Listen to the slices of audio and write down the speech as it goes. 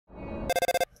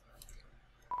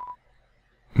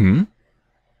Hmm?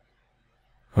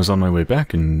 I was on my way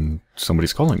back and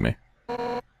somebody's calling me.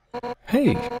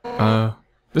 Hey,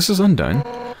 this is Undyne.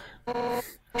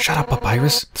 Shut up,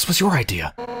 Papyrus. This was your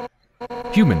idea.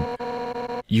 Human,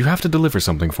 you have to deliver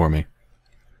something for me.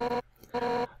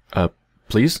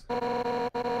 Please?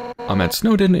 I'm at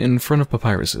Snowden in front of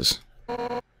Papyrus's.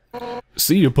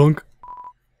 See you, punk.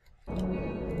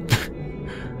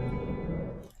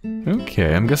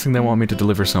 Okay, I'm guessing they want me to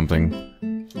deliver something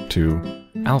to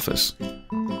Alphys.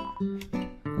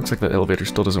 Looks like that elevator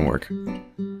still doesn't work.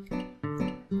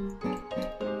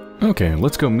 Okay,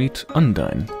 let's go meet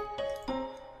Undyne.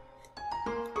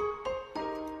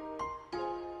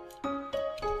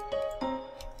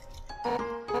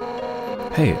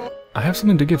 Hey, I have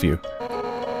something to give you.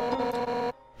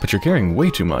 But you're carrying way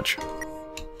too much.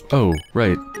 Oh,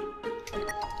 right.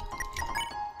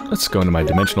 Let's go into my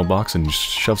dimensional box and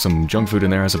shove some junk food in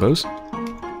there, I suppose.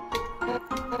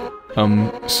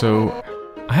 So,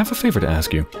 I have a favor to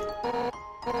ask you.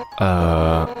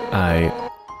 I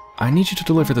need you to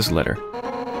deliver this letter.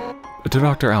 To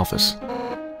Dr. Alphys.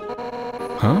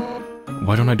 Huh?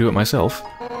 Why don't I do it myself?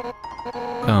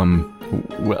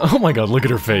 Well, oh my god, look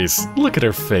at her face. Look at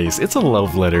her face. It's a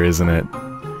love letter, isn't it?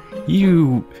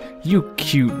 You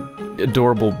cute,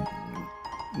 adorable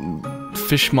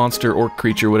fish monster, orc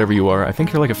creature, whatever you are. I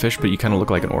think you're like a fish, but you kind of look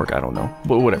like an orc. I don't know.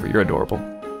 But whatever, you're adorable.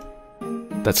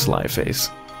 That sly face.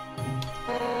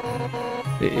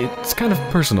 It's kind of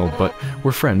personal, but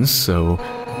we're friends, so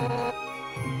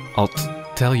I'll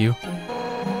tell you.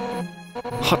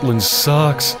 Hotland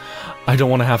sucks. I don't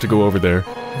want to have to go over there.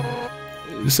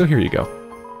 So here you go.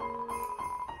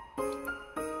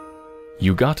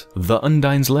 You got the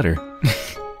Undyne's letter.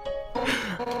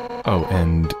 Oh,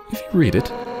 and if you read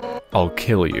it, I'll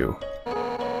kill you.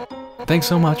 Thanks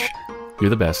so much.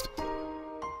 You're the best.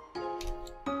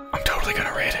 I'm totally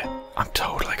gonna read it. I'm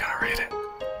totally gonna read it.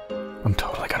 I'm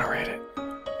totally gonna read it.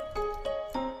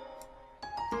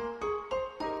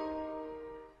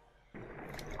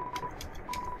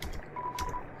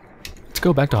 Let's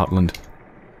go back to Hotland.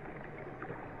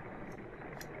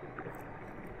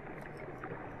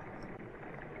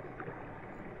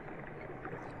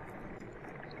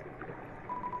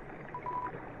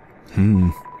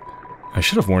 I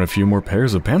should have worn a few more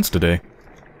pairs of pants today.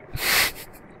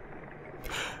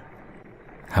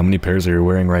 How many pairs are you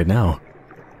wearing right now?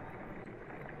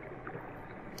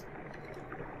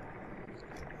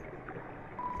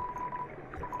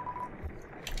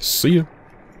 See ya.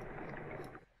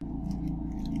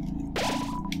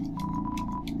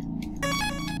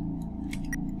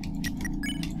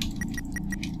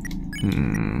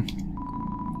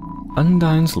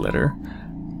 Undyne's letter.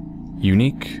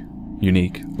 Unique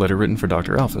letter written for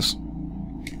Dr. Alphys.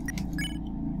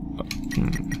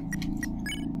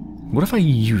 What if I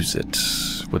use it?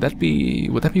 Would that be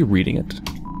reading it?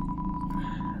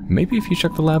 Maybe if you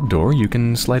check the lab door, you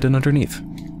can slide in underneath.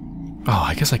 Oh,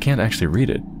 I guess I can't actually read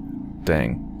it.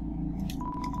 Dang.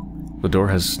 The door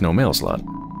has no mail slot.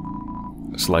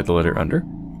 Slide the letter under.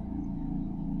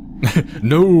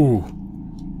 No!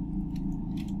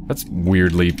 That's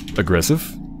weirdly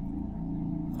aggressive.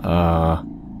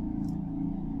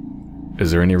 Is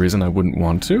there any reason I wouldn't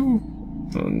want to?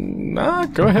 Nah,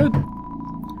 go ahead.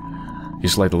 You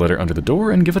slide the letter under the door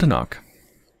and give it a knock.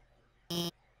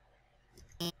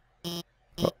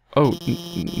 Oh,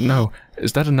 no.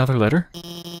 Is that another letter?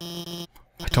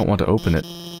 I don't want to open it.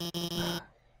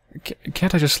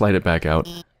 Can't I just slide it back out?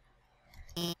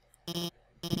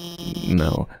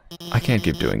 No, I can't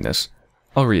keep doing this.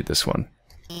 I'll read this one.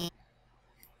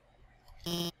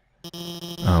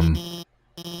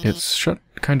 It's shut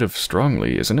kind of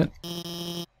strongly, isn't it?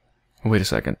 Wait a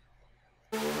second.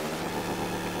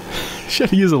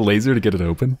 Should I use a laser to get it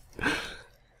open?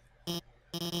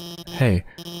 Hey,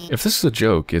 if this is a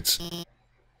joke, it's...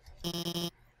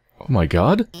 Oh my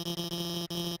god?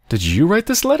 Did you write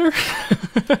this letter?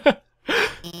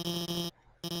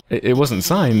 It wasn't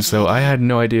signed, so I had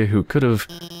no idea who could have...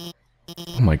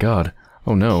 Oh my god.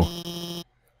 Oh no.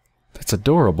 That's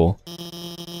adorable.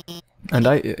 And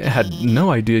I had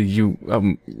no idea you,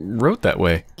 wrote that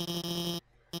way.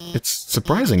 It's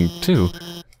surprising, too,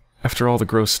 after all the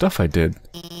gross stuff I did.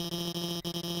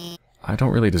 I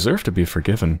don't really deserve to be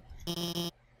forgiven.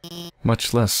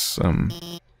 Much less,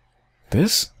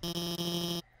 this?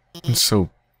 And so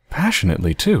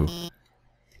passionately, too.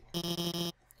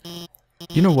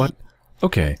 You know what?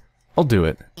 Okay, I'll do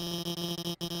it.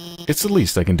 It's the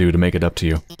least I can do to make it up to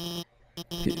you.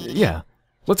 Yeah,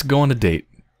 let's go on a date.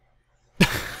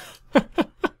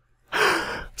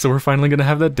 So we're finally gonna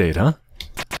have that date, huh?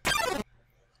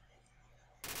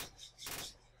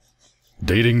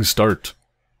 Dating start.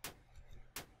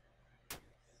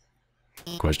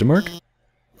 Question mark?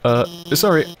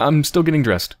 Sorry, I'm still getting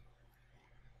dressed.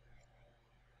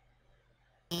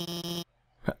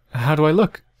 How do I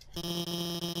look?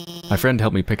 My friend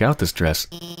helped me pick out this dress.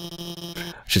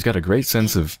 She's got a great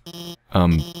sense of...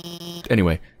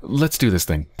 Anyway, let's do this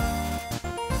thing.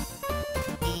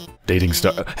 Dating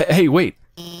start... Hey, wait!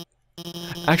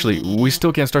 Actually, we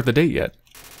still can't start the date yet.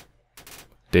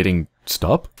 Dating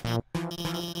stop?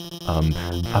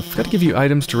 I've got to give you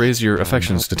items to raise your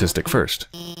affection statistic first.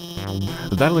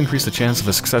 That'll increase the chance of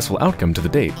a successful outcome to the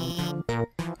date.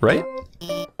 Right?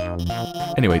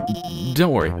 Anyway,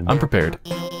 don't worry, I'm prepared.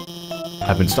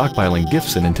 I've been stockpiling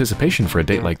gifts in anticipation for a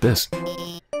date like this.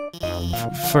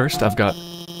 First, I've got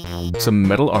some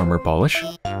metal armor polish.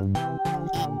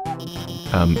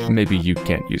 Maybe you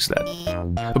can't use that.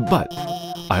 But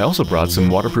I also brought some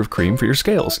waterproof cream for your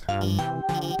scales.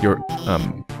 Your,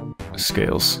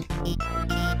 scales.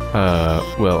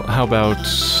 Well, how about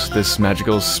this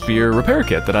magical spear repair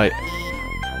kit that I...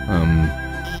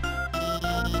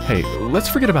 Hey, let's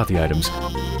forget about the items.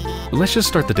 Let's just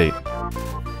start the date.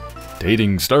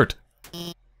 Dating start.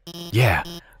 Yeah,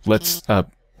 let's,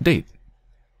 date.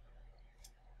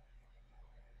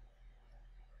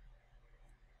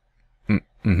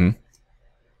 Mm-hmm.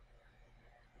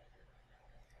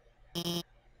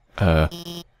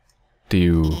 Do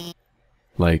you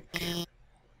like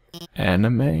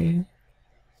anime?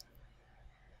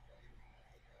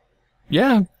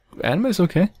 Yeah, anime's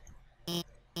okay.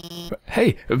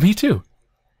 Hey, me too.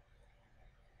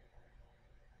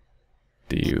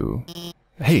 Do you...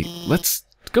 Hey, let's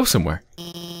go somewhere.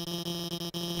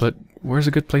 But where's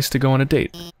a good place to go on a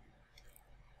date?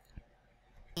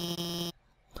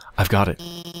 I've got it.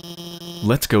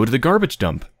 Let's go to the garbage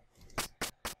dump.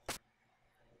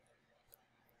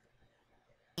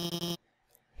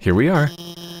 Here we are.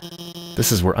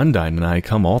 This is where Undyne and I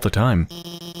come all the time.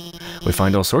 We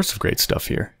find all sorts of great stuff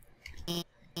here.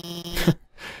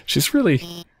 She's really...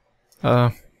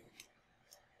 Oh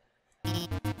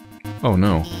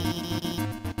no.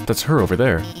 That's her over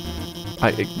there.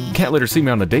 I can't let her see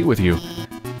me on a date with you.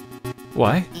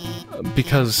 Why?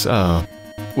 Because,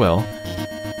 well...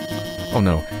 Oh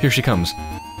no, here she comes.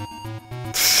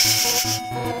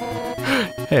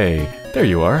 Hey, there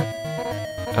you are.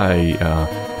 I,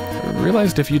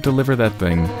 realized if you deliver that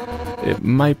thing, it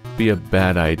might be a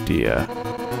bad idea.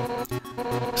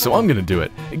 So I'm gonna do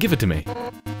it. Give it to me.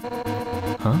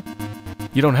 Huh?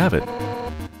 You don't have it.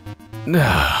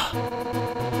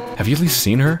 Have you at least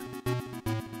seen her?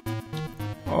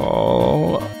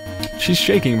 Oh, she's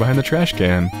shaking behind the trash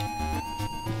can.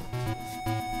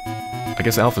 I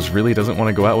guess Alphys really doesn't want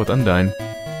to go out with Undyne.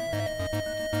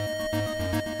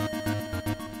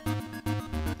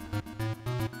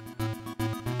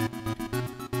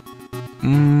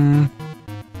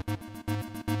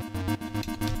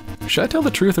 Should I tell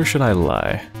the truth or should I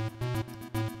lie?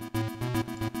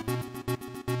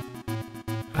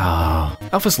 Ah,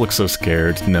 Alphys looks so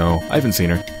scared. No, I haven't seen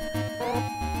her.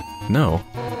 No.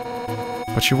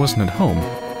 But she wasn't at home.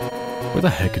 Where the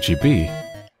heck could she be?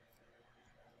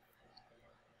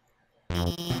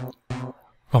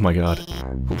 Oh my god.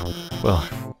 Well,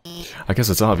 I guess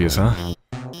it's obvious, huh?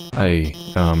 I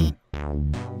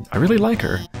really like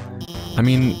her. I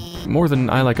mean, more than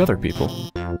I like other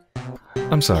people.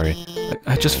 I'm sorry.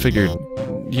 I just figured,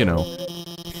 you know,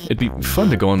 it'd be fun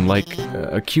to go on, like,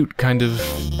 a cute kind of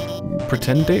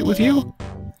pretend date with you?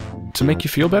 To make you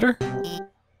feel better?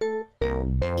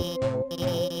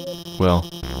 Well,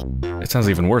 it sounds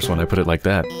even worse when I put it like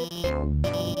that.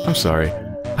 I'm sorry.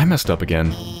 I messed up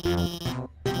again.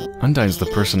 Undyne's the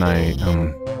person I,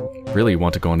 really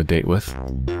want to go on a date with.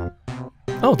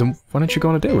 Oh, then why don't you go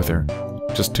on a date with her?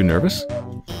 Just too nervous?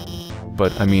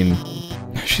 But, I mean,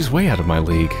 she's way out of my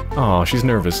league. Aw, she's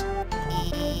nervous.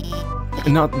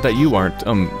 Not that you aren't,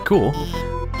 cool.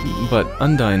 But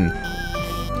Undyne,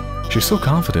 she's so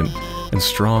confident, and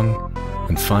strong,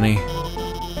 and funny.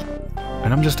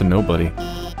 And I'm just a nobody.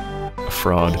 A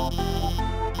fraud.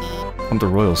 I'm the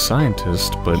royal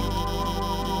scientist, but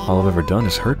all I've ever done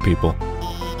is hurt people.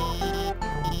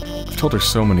 I've told her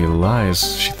so many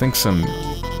lies, she thinks I'm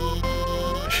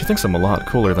a lot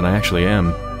cooler than I actually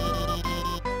am.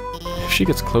 If she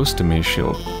gets close to me,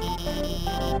 she'll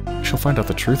find out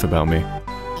the truth about me.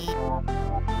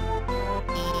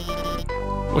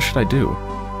 What should I do?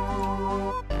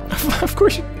 Of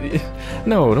course you...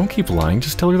 No, don't keep lying,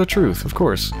 just tell her the truth, of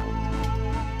course.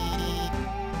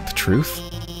 The truth?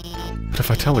 But if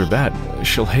I tell her that,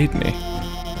 she'll hate me.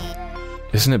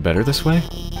 Isn't it better this way?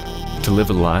 To live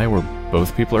a lie where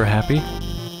both people are happy?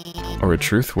 Or a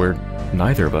truth where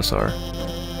neither of us are?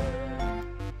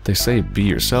 They say be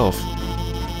yourself.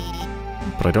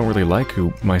 but I don't really like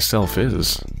who myself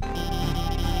is.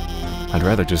 I'd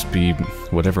rather just be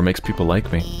whatever makes people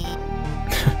like me.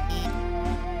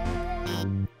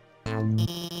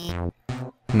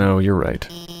 No, you're right.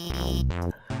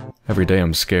 Every day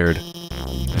I'm scared.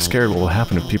 I'm scared what will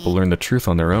happen if people learn the truth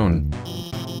on their own.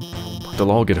 They'll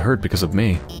all get hurt because of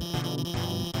me.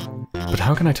 But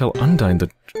how can I tell Undyne the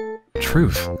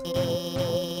truth?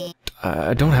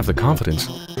 I don't have the confidence.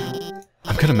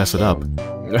 I'm gonna mess it up.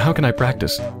 How can I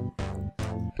practice?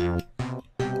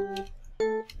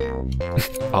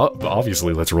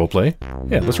 Obviously, let's roleplay.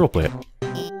 Yeah, let's roleplay it.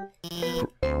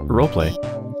 Roleplay.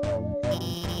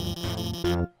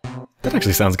 That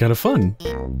actually sounds kind of fun.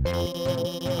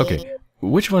 Okay,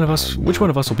 which one of us will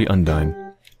be Undyne?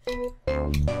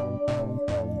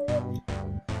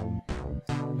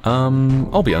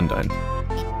 I'll be Undyne.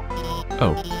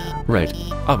 Oh, right,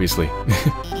 obviously.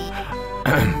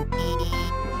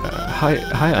 Hi,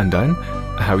 Undyne.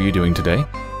 How are you doing today?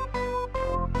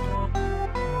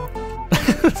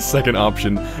 Second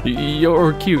option.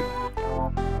 You're cute.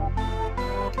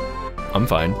 I'm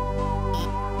fine.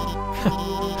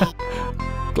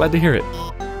 Glad to hear it.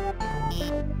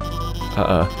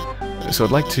 So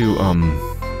I'd like to,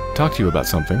 talk to you about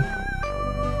something.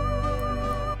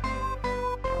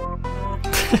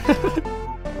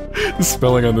 The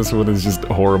spelling on this one is just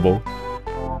horrible.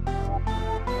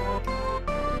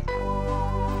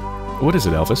 What is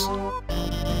it, Alphys?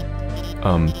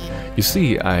 You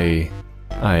see, I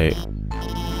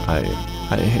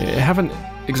haven't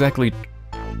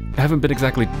been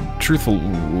exactly truthful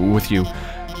with you.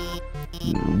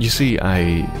 You see,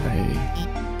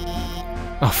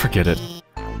 oh, forget it.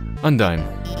 Undyne,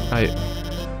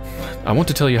 I want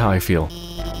to tell you how I feel.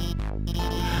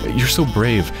 You're so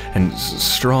brave and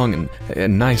strong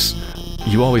and nice.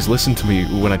 You always listen to me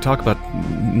when I talk about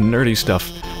nerdy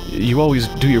stuff. You always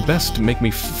do your best to make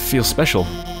me feel special.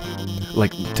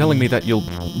 Like telling me that you'll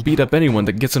beat up anyone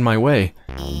that gets in my way.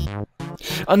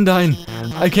 Undyne,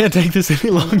 I can't take this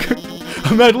any longer.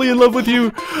 I'm madly in love with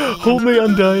you. Hold me,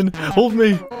 Undyne. Hold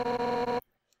me.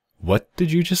 What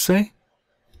did you just say?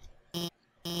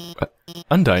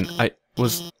 Undyne, I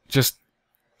was just...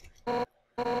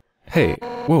 Hey,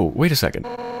 whoa, wait a second.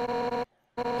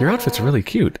 Your outfit's really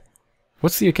cute.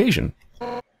 What's the occasion?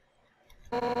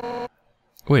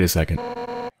 Wait a second.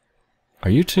 Are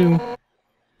you two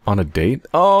on a date?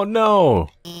 Oh no!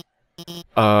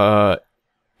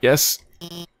 Yes?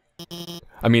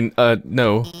 I mean,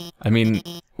 no. I mean,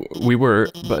 we were,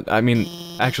 but I mean,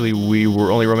 actually, we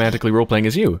were only romantically role-playing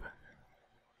as you.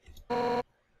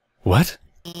 What?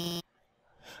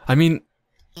 I mean,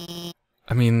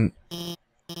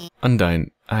 Undyne,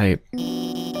 I've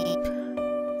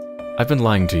been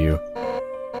lying to you.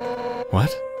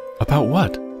 What? About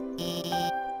what?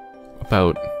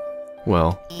 About,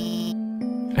 well,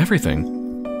 everything.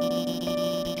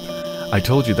 I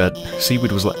told you that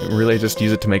seaweed was really just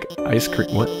use it to make ice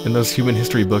cream. What? In those human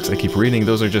history books I keep reading,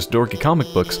 those are just dorky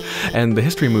comic books. And the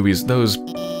history movies, those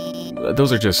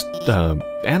are just,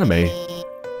 anime.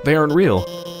 They aren't real.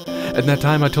 At that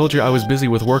time I told you I was busy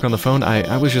with work on the phone,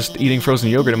 I was just eating frozen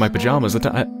yogurt in my pajamas.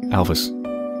 Alphys.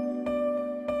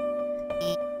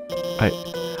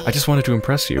 I just wanted to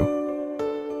impress you.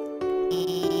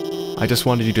 I just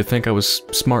wanted you to think I was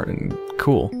smart and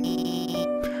cool.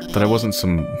 That I wasn't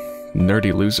some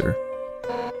nerdy loser.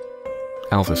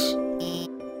 Alphys.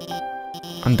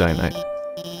 Undyne,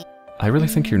 I really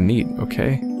think you're neat,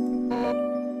 okay?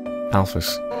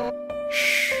 Alphys.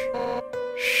 Shh.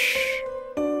 Shh.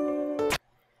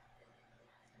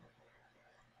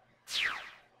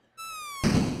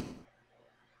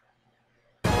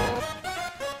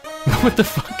 What the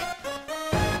fuck?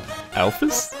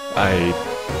 Alphys? I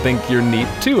think you're neat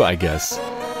too, I guess.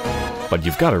 But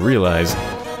you've got to realize,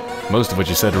 most of what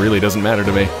you said really doesn't matter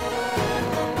to me.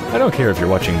 I don't care if you're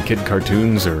watching kid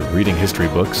cartoons or reading history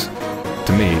books.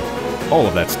 To me, all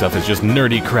of that stuff is just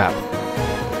nerdy crap.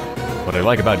 What I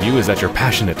like about you is that you're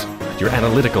passionate, you're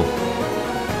analytical.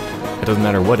 It doesn't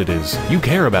matter what it is, you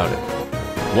care about it.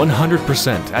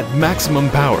 100% at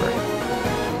maximum power.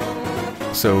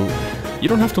 So, you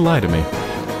don't have to lie to me.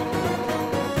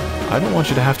 I don't want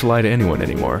you to have to lie to anyone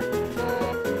anymore.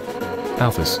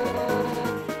 Alphys,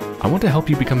 I want to help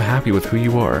you become happy with who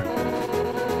you are.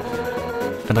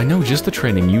 And I know just the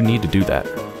training you need to do that.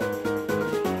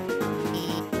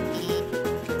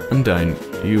 Undyne,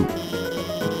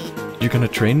 you're gonna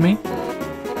train me?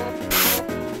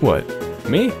 Pfft, what?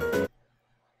 Me?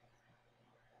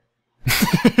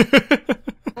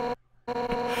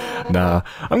 Nah,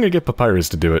 I'm gonna get Papyrus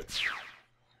to do it.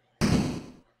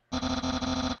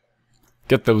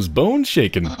 Get those bones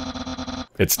shaking.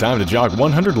 It's time to jog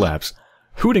 100 laps,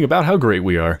 hooting about how great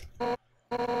we are.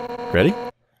 Ready?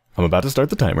 I'm about to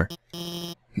start the timer.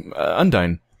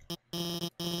 Undyne.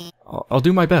 I'll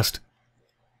do my best.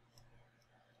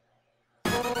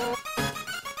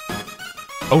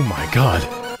 Oh my god.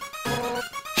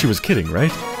 She was kidding,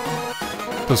 right?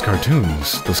 Those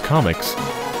cartoons, those comics,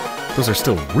 those are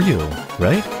still real,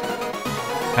 right?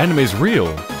 Anime's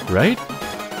real, right?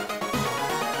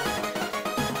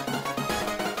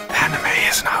 Anime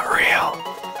is not real.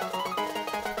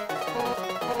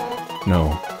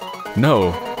 No.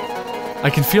 No. I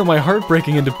can feel my heart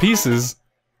breaking into pieces.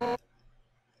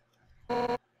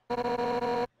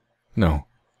 No.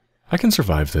 I can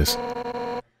survive this.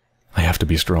 I have to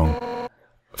be strong.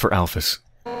 For Alphys.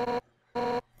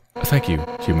 Thank you,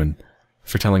 human,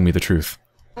 for telling me the truth.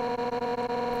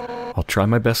 I'll try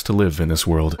my best to live in this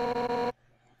world.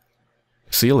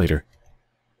 See you later.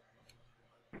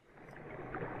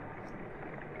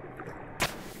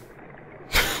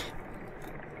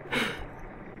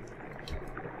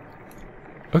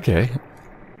 Okay.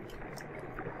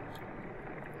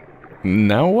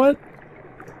 Now what?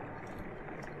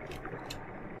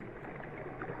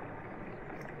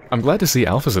 I'm glad to see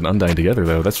Alphys and Undyne together,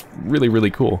 though. That's really, really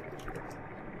cool.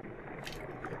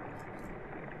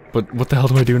 But what the hell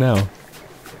do I do now?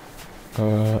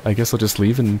 I guess I'll just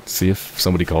leave and see if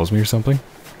somebody calls me or something.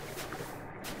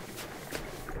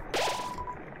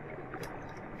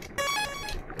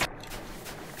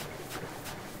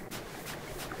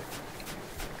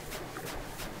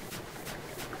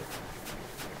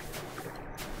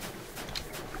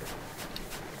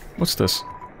 What's this?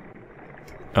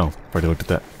 Oh, already looked at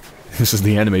that. This is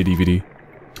the anime DVD.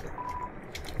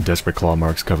 Desperate claw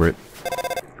marks cover it.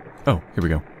 Oh, here we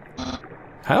go.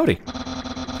 Howdy!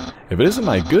 If it isn't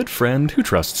my good friend who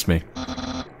trusts me.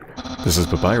 This is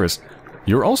Papyrus.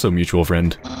 You're also a mutual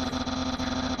friend.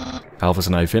 Alphys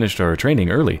and I finished our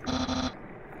training early.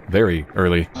 Very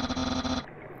early.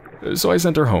 So I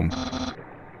sent her home.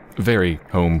 Very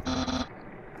home.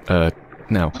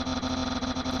 Now.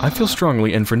 I feel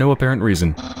strongly and for no apparent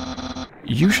reason.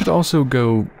 You should also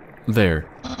go there.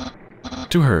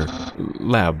 To her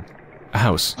lab.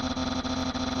 House.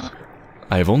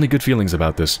 I have only good feelings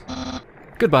about this.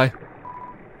 Goodbye.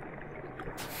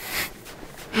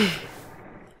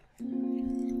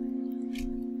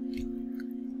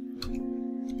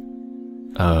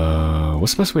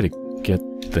 What's the best way to get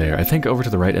there? I think over to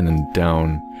the right and then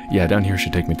down. Yeah, down here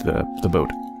should take me to the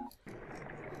boat.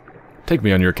 Take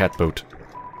me on your cat boat.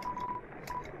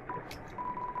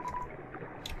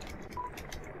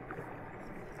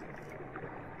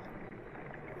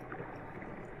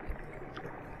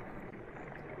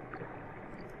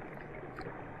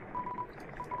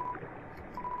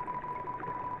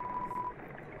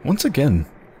 Once again,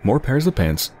 more pairs of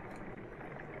pants.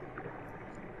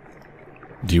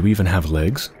 Do you even have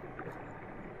legs?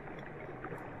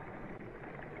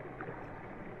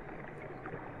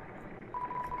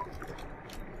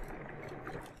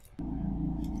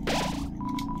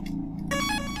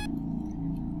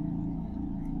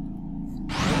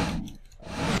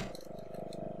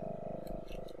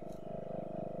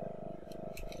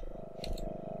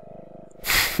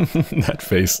 That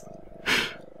face.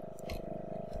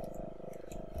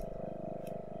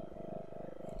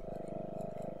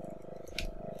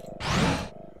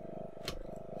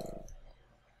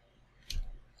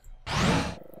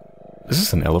 Is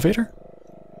this an elevator?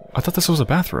 I thought this was a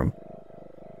bathroom.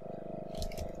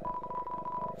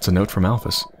 It's a note from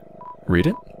Alphys. Read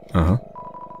it? Uh-huh.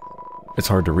 It's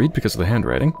hard to read because of the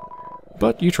handwriting,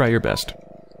 but you try your best.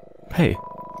 Hey,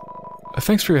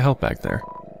 thanks for your help back there.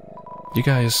 You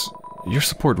guys, your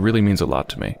support really means a lot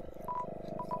to me.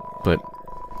 But,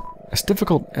 as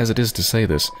difficult as it is to say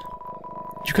this,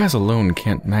 you guys alone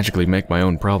can't magically make my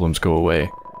own problems go away.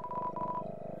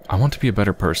 I want to be a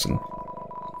better person.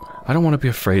 I don't want to be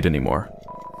afraid anymore.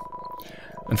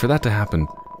 And for that to happen,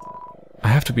 I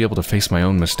have to be able to face my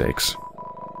own mistakes.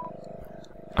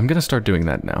 I'm gonna start doing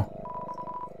that now.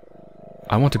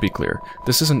 I want to be clear,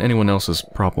 this isn't anyone else's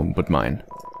problem but mine.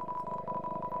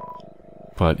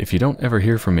 But if you don't ever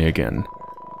hear from me again,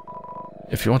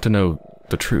 if you want to know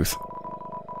the truth,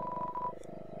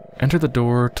 enter the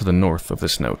door to the north of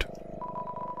this note.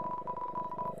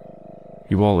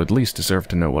 You all at least deserve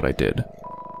to know what I did.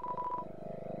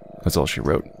 That's all she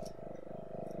wrote.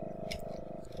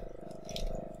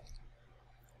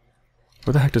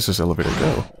 Where the heck does this elevator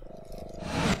go?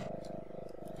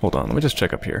 Hold on, let me just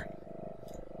check up here.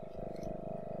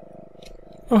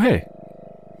 Oh, hey!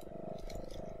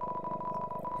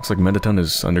 Looks like Mettaton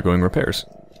is undergoing repairs.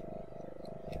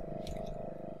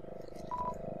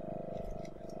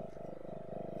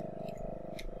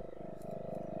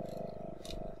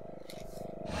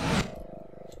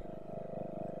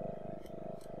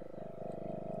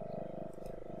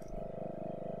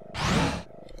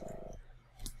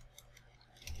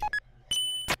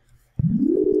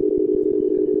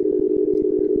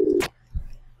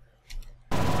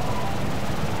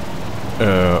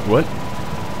 What?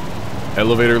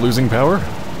 Elevator losing power?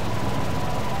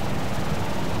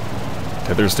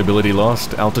 Tether stability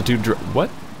lost, altitude what?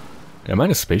 Am I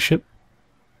in a spaceship?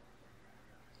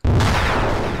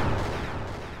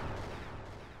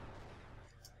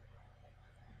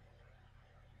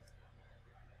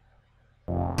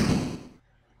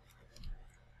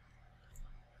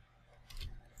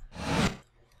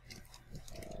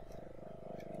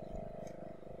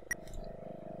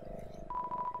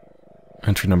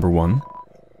 Entry number 1.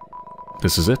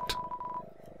 This is it.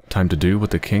 Time to do what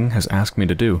the king has asked me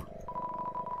to do.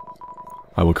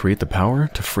 I will create the power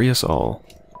to free us all.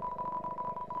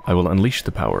 I will unleash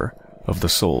the power of the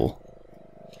soul.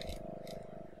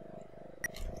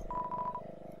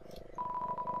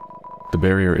 The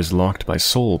barrier is locked by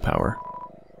soul power.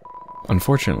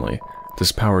 Unfortunately,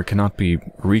 this power cannot be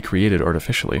recreated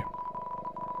artificially.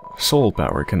 Soul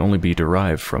power can only be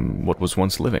derived from what was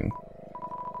once living.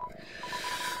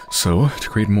 So, to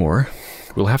create more,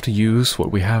 we'll have to use what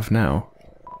we have now.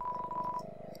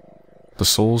 The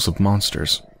souls of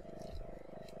monsters.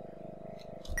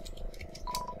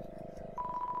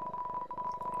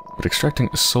 But extracting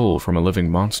a soul from a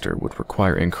living monster would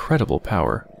require incredible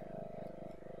power.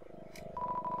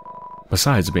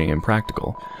 Besides being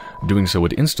impractical, doing so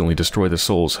would instantly destroy the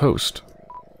soul's host.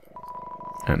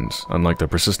 And, unlike the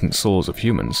persistent souls of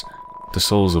humans, the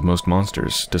souls of most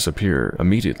monsters disappear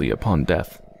immediately upon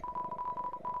death.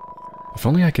 If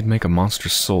only I could make a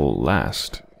monster's soul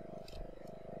last.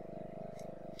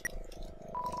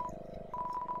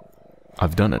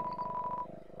 I've done it.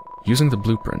 Using the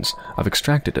blueprints, I've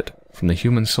extracted it from the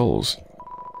human souls.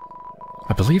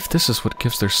 I believe this is what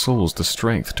gives their souls the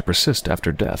strength to persist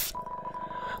after death.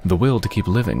 The will to keep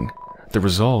living, the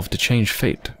resolve to change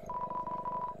fate.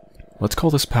 Let's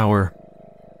call this power...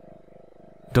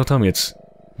 Don't tell me it's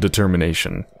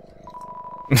determination.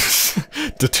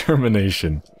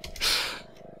 Determination.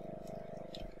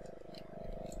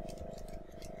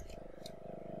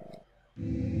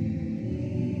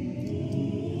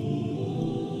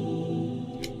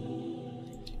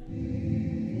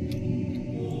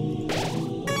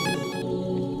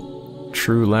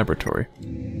 True laboratory.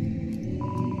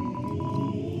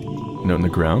 Note in the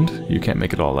ground, you can't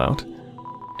make it all out.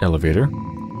 Elevator.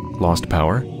 Lost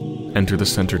power. Enter the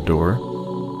center door.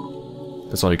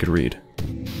 That's all you could read.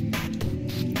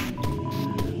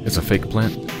 It's a fake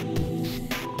plant.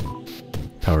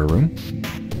 Power room.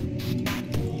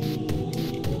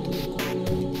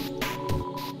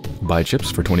 Buy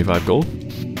chips for 25 gold.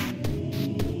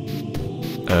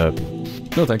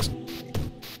 No thanks.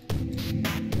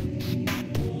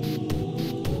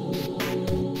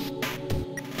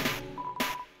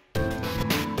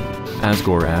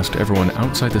 Asgore asked everyone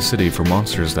outside the city for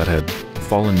monsters that had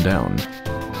fallen down.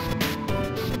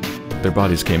 Their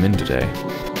bodies came in today.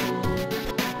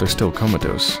 They're still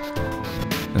comatose,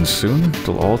 and soon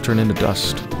they'll all turn into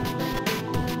dust.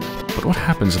 But what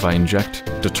happens if I inject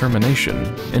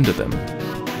determination into them?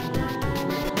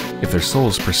 If their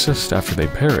souls persist after they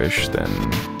perish,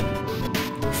 then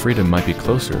freedom might be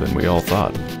closer than we all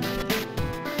thought.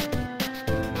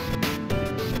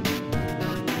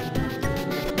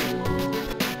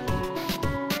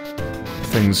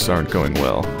 Things aren't going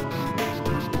well.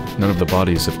 None of the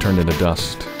bodies have turned into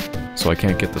dust, so I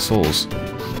can't get the souls.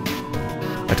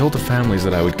 I told the families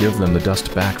that I would give them the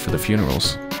dust back for the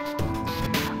funerals.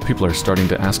 People are starting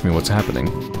to ask me what's happening.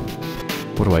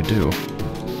 What do I do?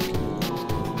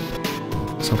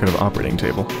 Some kind of operating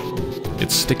table.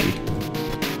 It's sticky.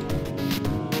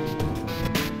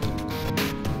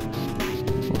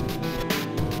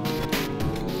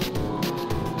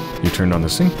 You turned on the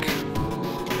sink.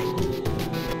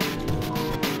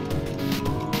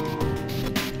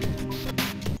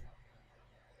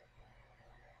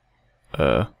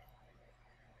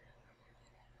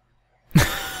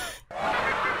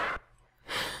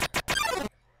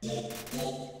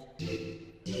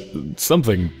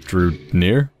 Something drew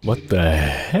near. What the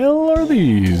hell are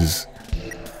these?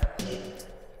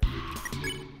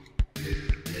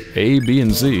 A, B,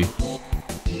 and Z.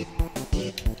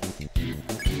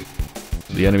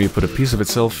 The enemy put a piece of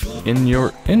itself in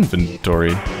your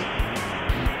inventory.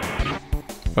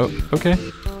 Oh, okay.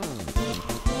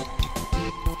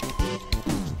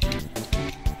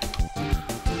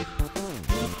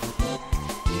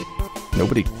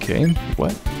 Nobody came?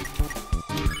 What?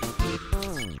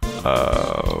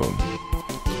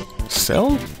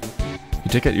 Cell? You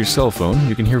take out your cell phone,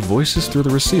 you can hear voices through the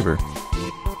receiver.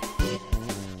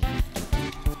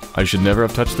 I should never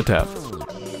have touched the tap.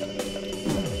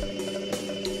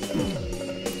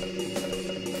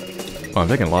 Oh, I'm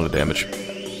taking a lot of damage.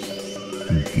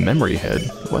 Memory head?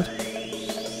 What?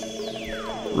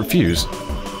 refuse.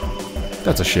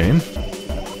 That's a shame.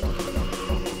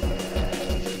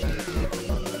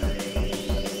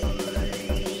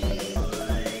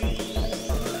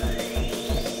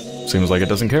 Seems like it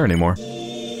doesn't care anymore.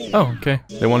 Oh, okay.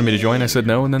 They wanted me to join, I said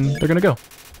no, and then they're gonna go.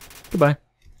 Goodbye.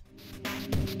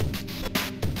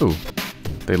 Ooh.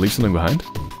 They leave something behind?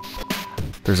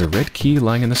 There's a red key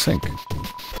lying in the sink.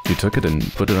 You took it and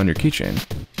put it on your keychain.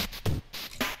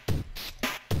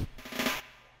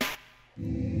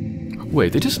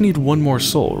 Wait, they just need one more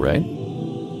soul, right?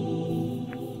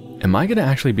 Am I gonna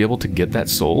actually be able to get that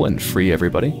soul and free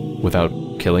everybody without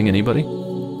killing anybody?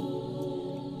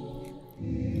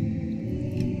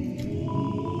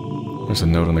 There's a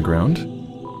note on the ground.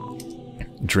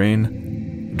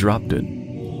 Drain dropped it.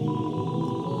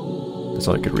 That's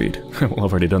all I could read. Well,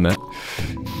 I've already done that.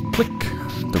 Click.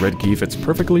 The red key fits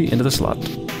perfectly into the slot.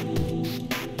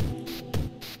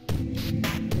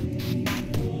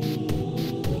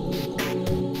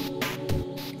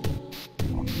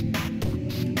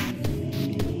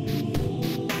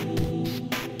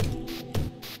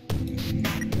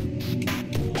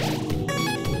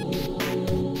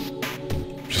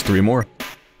 Just 3 more.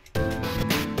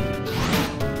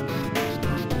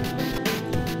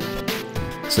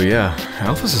 So yeah,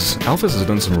 Alphys has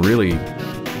done some really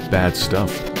bad stuff.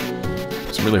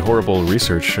 Some really horrible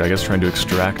research, I guess, trying to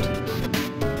extract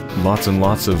lots and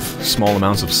lots of small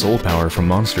amounts of soul power from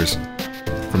monsters,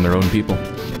 from their own people.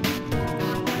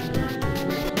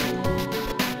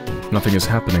 Nothing is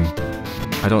happening.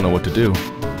 I don't know what to do.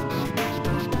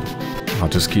 I'll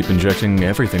just keep injecting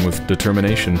everything with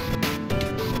determination.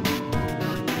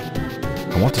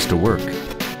 I want this to work.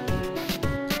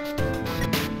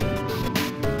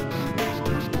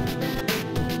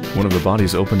 One of the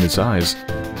bodies opened its eyes.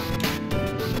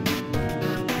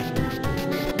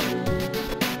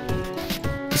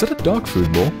 Is that a dog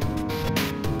food bowl?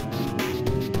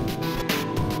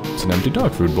 It's an empty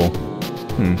dog food bowl.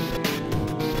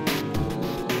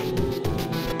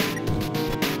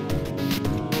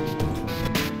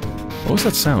 What was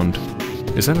that sound?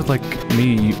 Is that like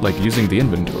me, like, using the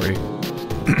inventory?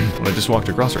 When I just walked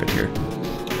across right here.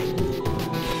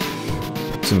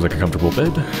 Seems like a comfortable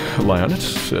bed. Lie on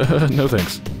it. No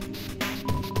thanks.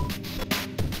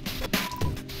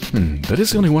 That is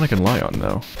the only one I can lie on,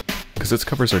 though. Because its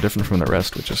covers are different from the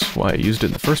rest, which is why I used it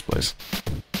in the first place.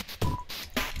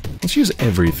 Let's use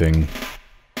everything.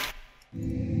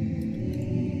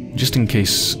 Just in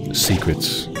case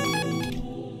secrets.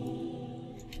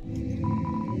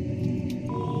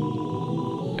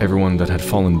 Everyone that had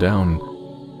fallen down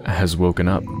has woken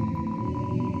up.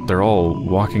 They're all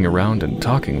walking around and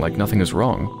talking like nothing is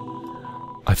wrong.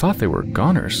 I thought they were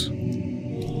goners.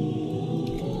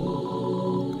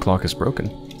 The clock is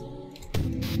broken.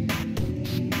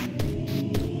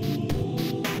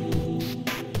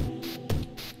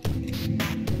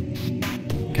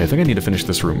 Okay, I think I need to finish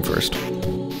this room first.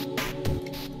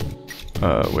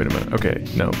 Wait a minute. Okay,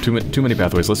 no, too many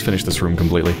pathways. Let's finish this room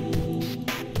completely.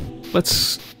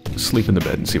 Let's sleep in the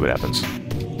bed and see what happens.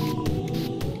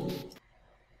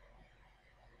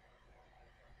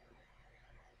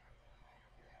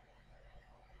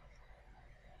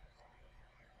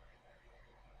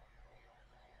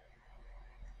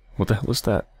 What the hell is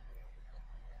that?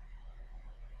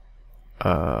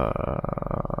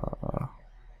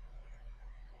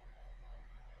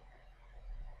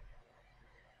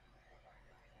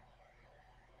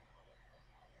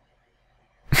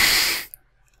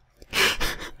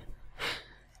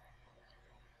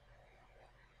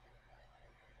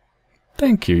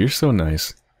 Thank you, you're so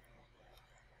nice.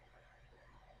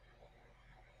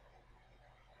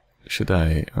 Should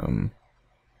I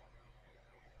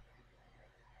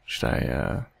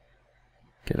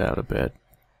get out of bed?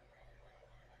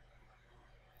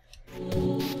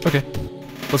 Okay,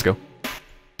 let's go.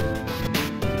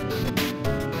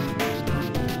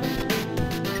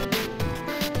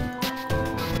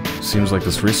 Seems like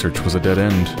this research was a dead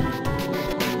end.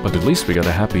 But at least we got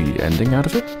a happy ending out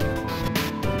of it?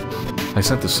 I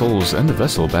sent the souls and the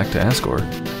vessel back to Asgore.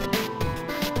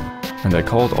 And I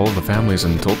called all of the families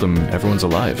and told them everyone's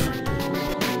alive.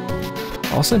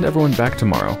 I'll send everyone back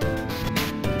tomorrow.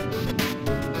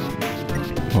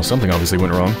 Well, something obviously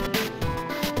went wrong.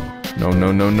 No,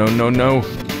 no, no, no, no, no!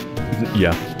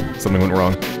 Yeah, something went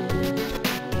wrong.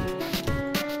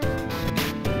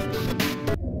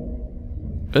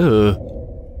 Ugh.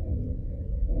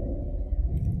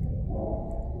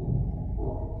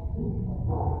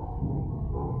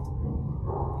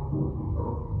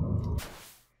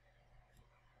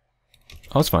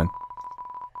 Oh, it's fine.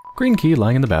 Green key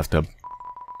lying in the bathtub.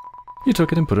 You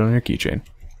took it and put it on your keychain.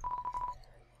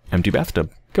 Empty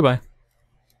bathtub. Goodbye.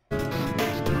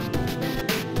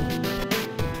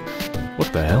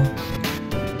 What the hell?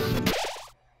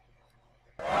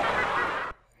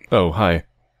 Oh, hi.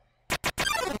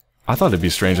 I thought it'd be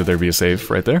strange that there'd be a save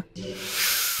right there.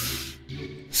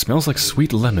 Smells like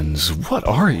sweet lemons. What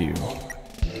are you?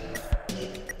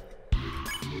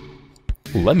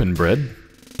 Lemon bread?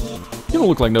 You don't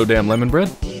look like no damn lemon bread.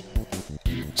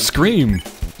 Scream!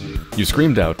 You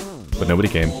screamed out, but nobody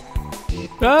came.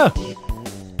 Ah!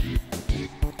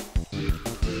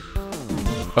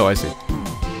 Oh, I see.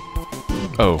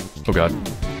 Oh god.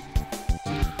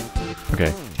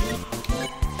 Okay.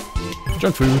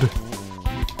 Junk food.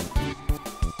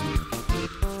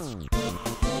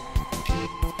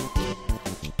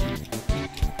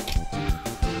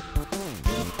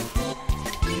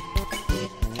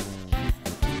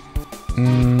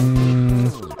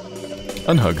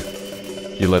 Unhug.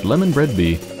 You let lemon bread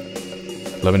be.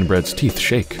 Lemon bread's teeth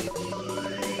shake.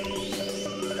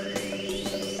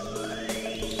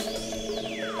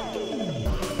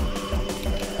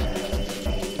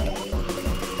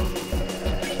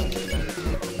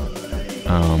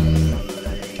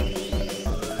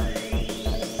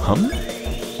 Hum?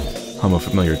 Hum a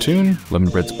familiar tune. Lemon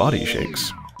bread's body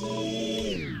shakes.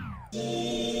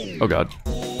 Oh god.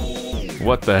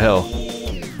 What the hell?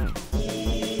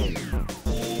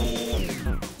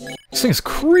 This thing is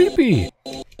creepy!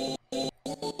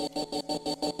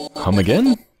 Hum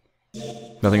again?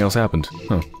 Nothing else happened.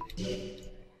 Huh.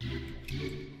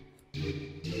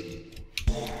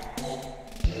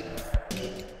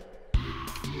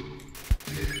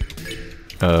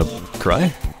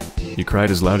 Cry? You cried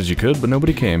as loud as you could, but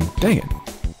nobody came. Dang it.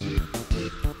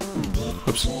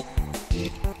 Oops.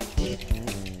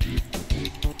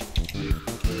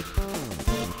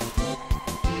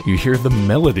 You hear the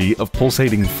melody of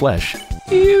pulsating flesh.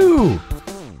 Ew!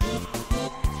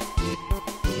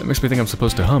 That makes me think I'm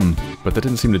supposed to hum, but that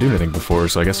didn't seem to do anything before,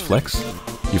 so I guess flex?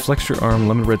 You flexed your arm,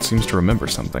 lemon bread seems to remember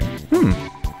something.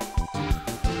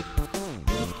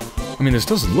 I mean, this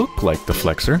does look like the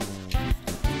flexor.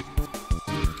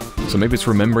 So maybe it's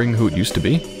remembering who it used to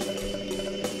be?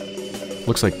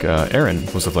 Looks like Aaron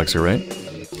was the flexor, right?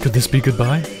 Could this be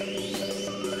goodbye?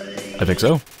 I think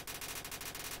so.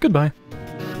 Goodbye.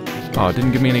 Aw, it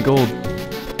didn't give me any gold.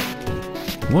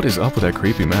 What is up with that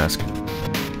creepy mask?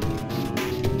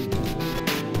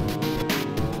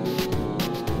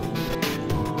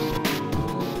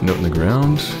 Note in the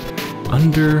ground.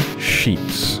 Under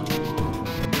sheets.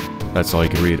 That's all you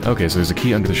can read. Okay, so there's a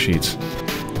key under the sheets.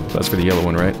 That's for the yellow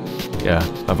one, right? Yeah,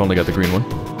 I've only got the green one.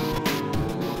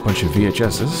 Bunch of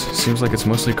VHSs. Seems like it's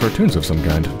mostly cartoons of some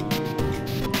kind.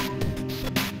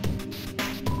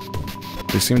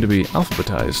 They seem to be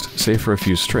alphabetized, save for a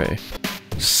few stray.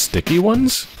 Sticky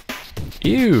ones?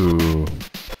 Ew!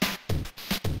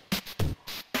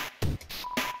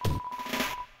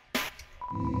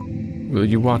 Will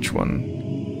you watch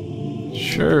one?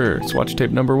 Sure, let's watch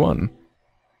tape number 1.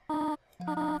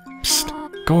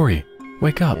 Psst! Gory!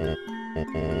 Wake up!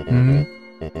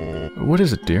 What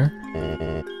is it, dear?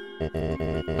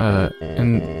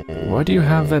 And why do you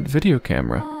have that video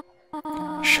camera?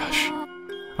 Shush!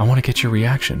 I want to get your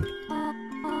reaction.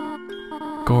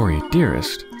 Gory,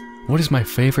 dearest, what is my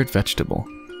favorite vegetable?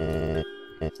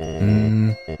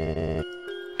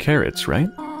 Carrots, right?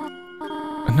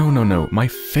 No. My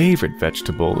favorite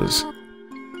vegetable is...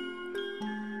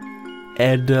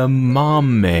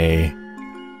 edamame.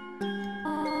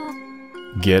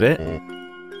 Get it?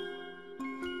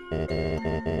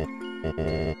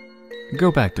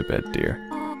 Go back to bed, dear.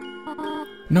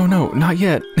 No, not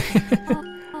yet.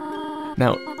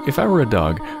 Now, if I were a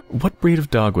dog, what breed of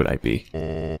dog would I be?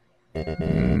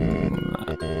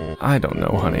 I don't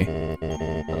know, honey.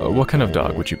 What kind of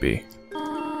dog would you be?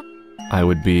 I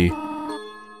would be...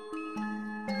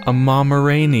 a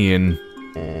Pomeranian.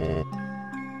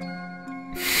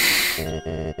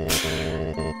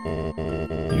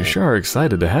 You sure are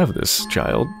excited to have this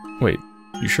child. Wait,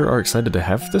 you sure are excited to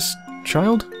have this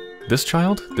child? This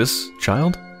child? This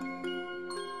child?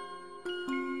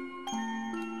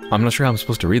 I'm not sure how I'm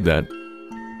supposed to read that.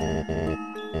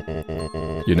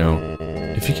 You know,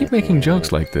 if you keep making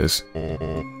jokes like this,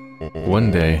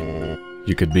 one day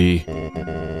you could be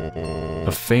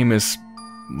a famous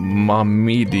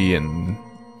Momedian.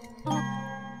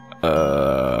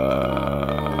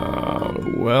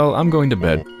 Well, I'm going to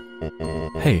bed.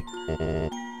 Hey,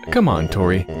 come on,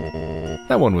 Tori.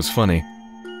 That one was funny.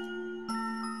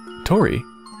 Tori?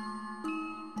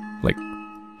 Like,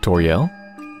 Toriel?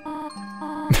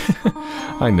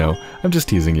 I know, I'm just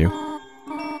teasing you.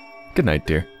 Good night,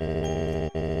 dear.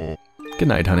 Good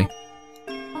night, honey.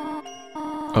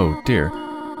 Oh, dear.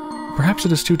 Perhaps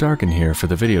it is too dark in here for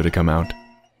the video to come out.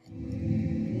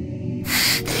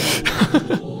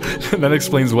 That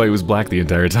explains why it was black the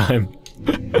entire time.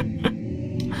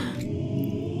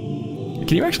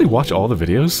 Can you actually watch all the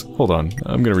videos? Hold on,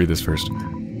 I'm gonna read this first.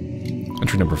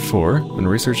 Entry number 4. When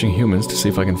researching humans to see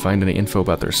if I can find any info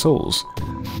about their souls,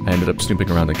 I ended up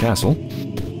snooping around the castle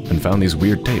and found these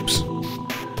weird tapes.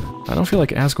 I don't feel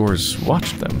like Asgore's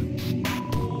watched them.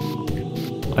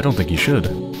 I don't think he should.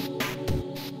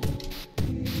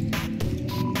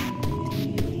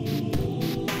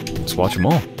 Let's watch them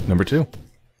all. Number 2.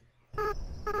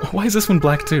 Why is this one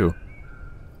black too?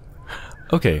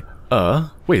 Okay,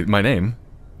 wait, my name.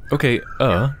 Okay,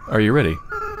 are you ready?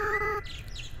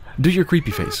 Do your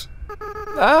creepy face.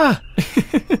 Ah!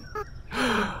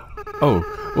 Oh,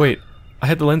 wait, I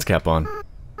had the lens cap on.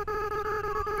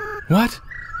 What?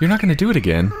 You're not gonna do it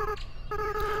again?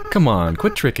 Come on,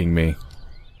 quit tricking me.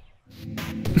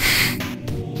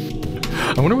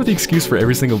 I wonder what the excuse for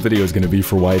every single video is gonna be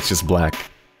for why it's just black.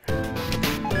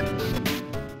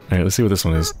 Alright, let's see what this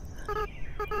one is.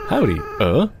 Howdy,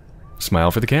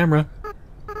 smile for the camera.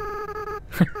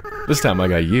 This time I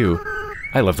got you.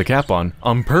 I left the cap on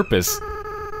purpose.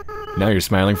 Now you're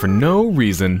smiling for no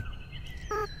reason.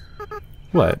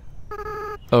 What?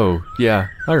 Oh, yeah,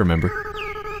 I remember.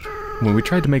 When we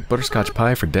tried to make butterscotch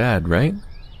pie for Dad, right?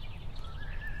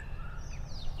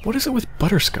 What is it with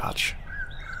butterscotch?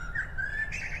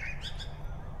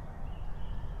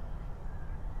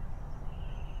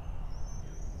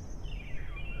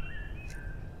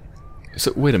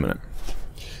 So, wait a minute.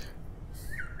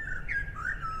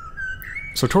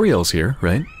 So Toriel's here,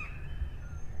 right?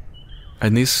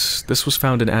 And this was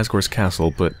found in Asgore's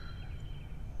castle, but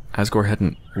Asgore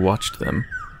hadn't watched them.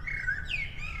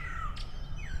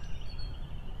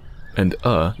 And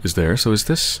is there, so is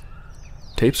this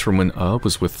tapes from when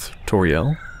was with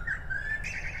Toriel?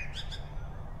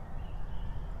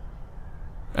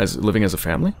 As living as a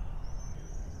family?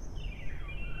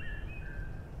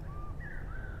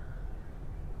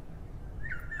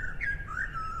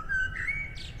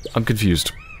 I'm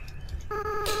confused.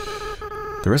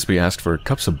 The recipe asked for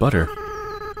cups of butter,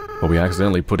 but we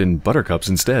accidentally put in buttercups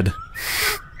instead.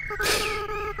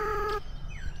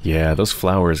 Yeah, those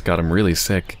flowers got him really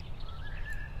sick.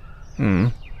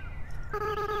 I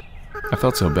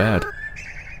felt so bad.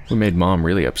 We made Mom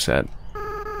really upset.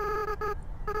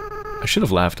 I should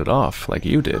have laughed it off, like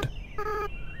you did.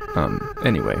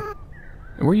 Anyway.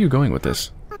 Where are you going with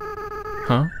this?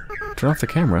 Huh? Turn off the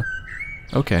camera?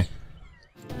 Okay.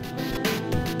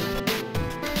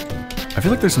 I feel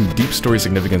like there's some deep story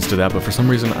significance to that, but for some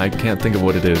reason I can't think of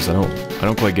what it is. I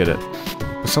don't quite get it.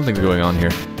 There's something going on here.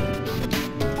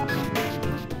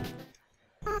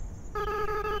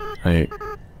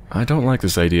 I don't like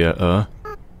this idea,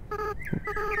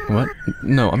 What?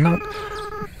 No, I'm not...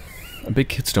 Big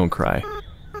kids don't cry.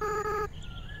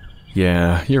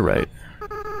 Yeah, you're right.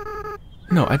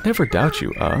 No, I'd never doubt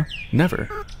you, Never.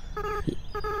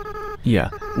 Yeah,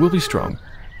 we'll be strong.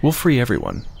 We'll free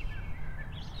everyone.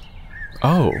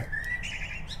 Oh.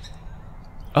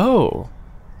 Oh.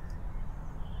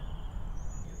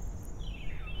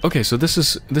 Okay, so this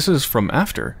is from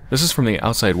after. This is from the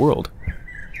outside world.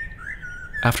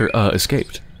 After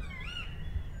escaped.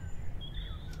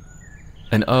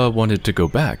 And wanted to go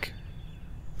back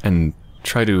and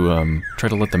try to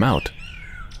let them out.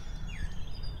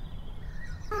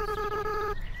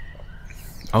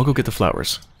 I'll go get the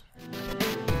flowers.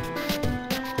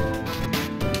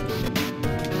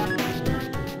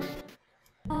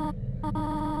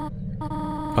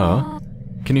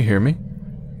 Can you hear me?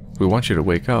 We want you to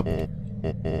wake up.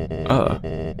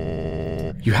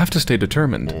 You have to stay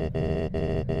determined.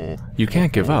 You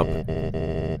can't give up.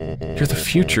 You're the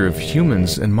future of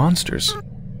humans and monsters.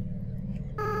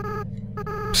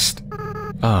 Psst.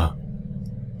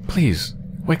 Please,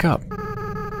 wake up.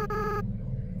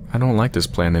 I don't like this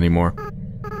plan anymore.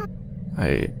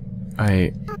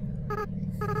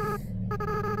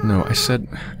 No, I said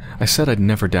I'd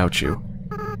never doubt you.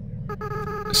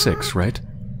 6, right?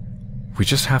 We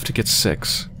just have to get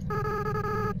 6.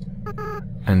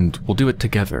 And we'll do it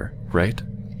together, right?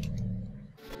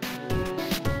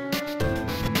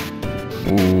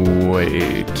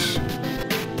 Wait...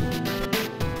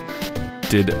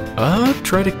 Did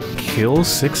try to kill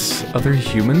 6 other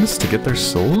humans to get their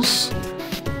souls?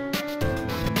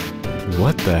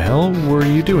 What the hell were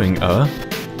you doing,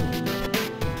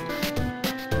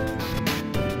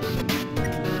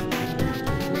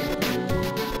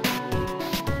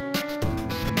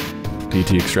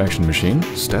 DT extraction machine,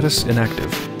 status inactive.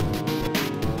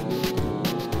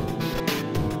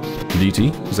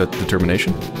 DT, is that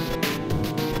determination?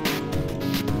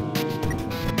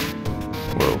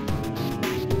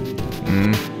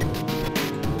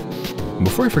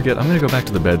 before I forget, I'm gonna go back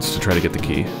to the beds to try to get the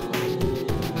key.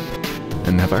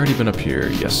 And have I already been up here?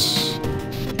 Yes.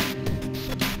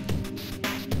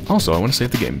 Also, I want to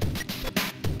save the game.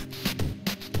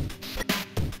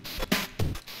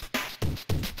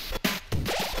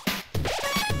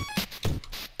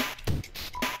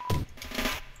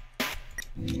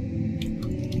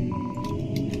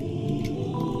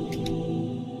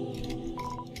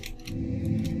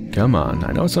 Come on,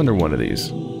 I know it's under one of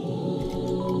these.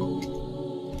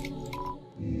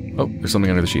 Oh, there's something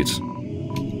under the sheets.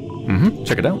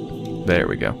 Check it out. There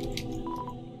we go. Let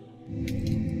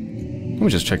me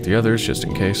just check the others, just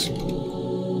in case.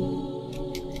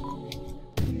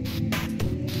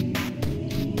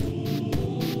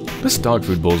 This dog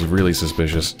food bowl is really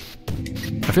suspicious.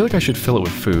 I feel like I should fill it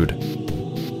with food.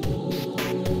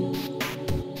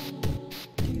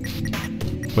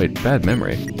 Wait, bad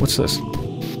memory. What's this?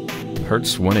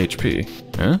 Hurts 1 HP.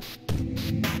 Huh?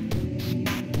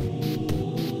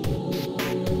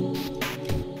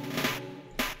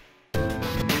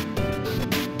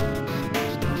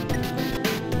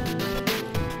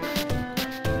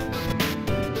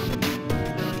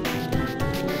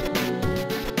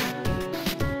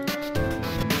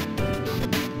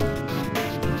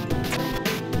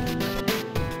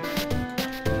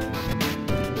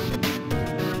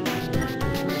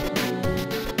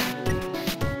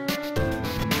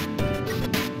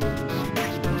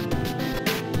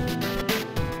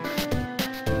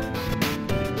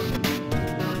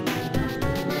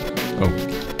 Oh.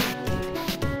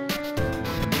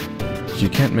 You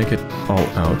can't make it all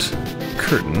out.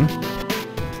 Curtain.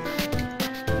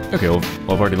 Okay, well,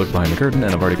 I've already looked behind the curtain,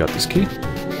 and I've already got this key.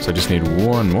 So I just need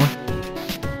one more.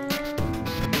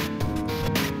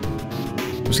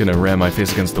 I'm just gonna ram my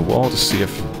face against the wall to see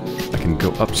if I can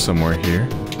go up somewhere here.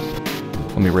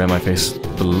 Let me ram my face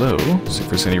below, see if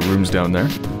there's any rooms down there.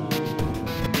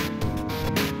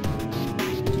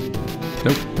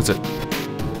 Nope, that's it.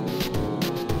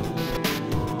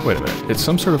 Wait a minute, it's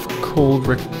some sort of cold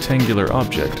rectangular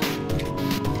object.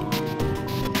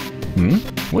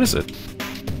 What is it?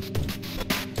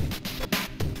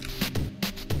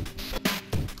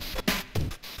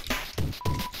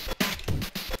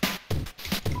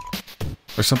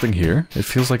 There's something here. It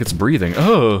feels like it's breathing.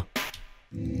 Oh!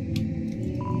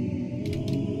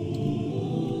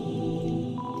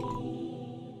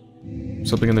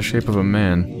 Something in the shape of a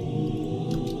man.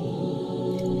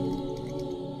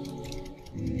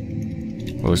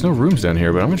 Well, there's no rooms down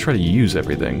here, but I'm gonna try to use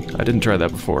everything. I didn't try that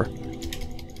before.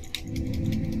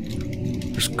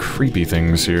 There's creepy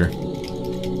things here.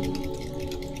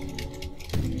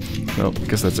 Well, I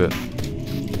guess that's it.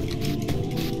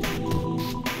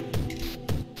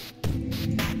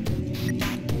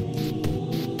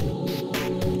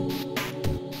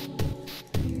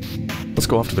 Let's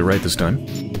go off to the right this time.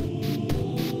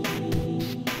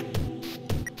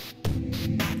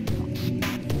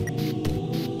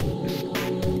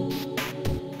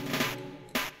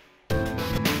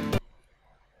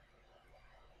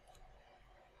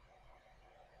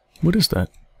 What is that?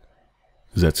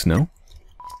 Is that snow?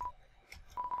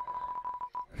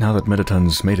 Now that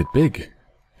Mettaton's made it big,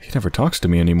 he never talks to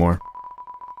me anymore.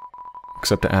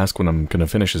 Except to ask when I'm gonna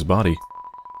finish his body.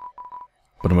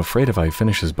 But I'm afraid if I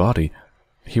finish his body,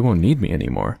 he won't need me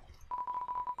anymore.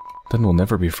 Then we'll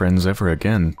never be friends ever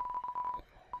again.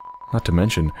 Not to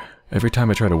mention, every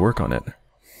time I try to work on it,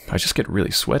 I just get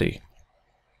really sweaty.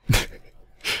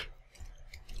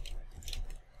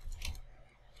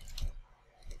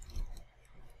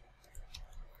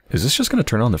 Is this just gonna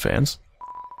turn on the fans?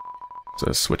 Is that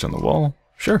a switch on the wall?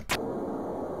 Sure.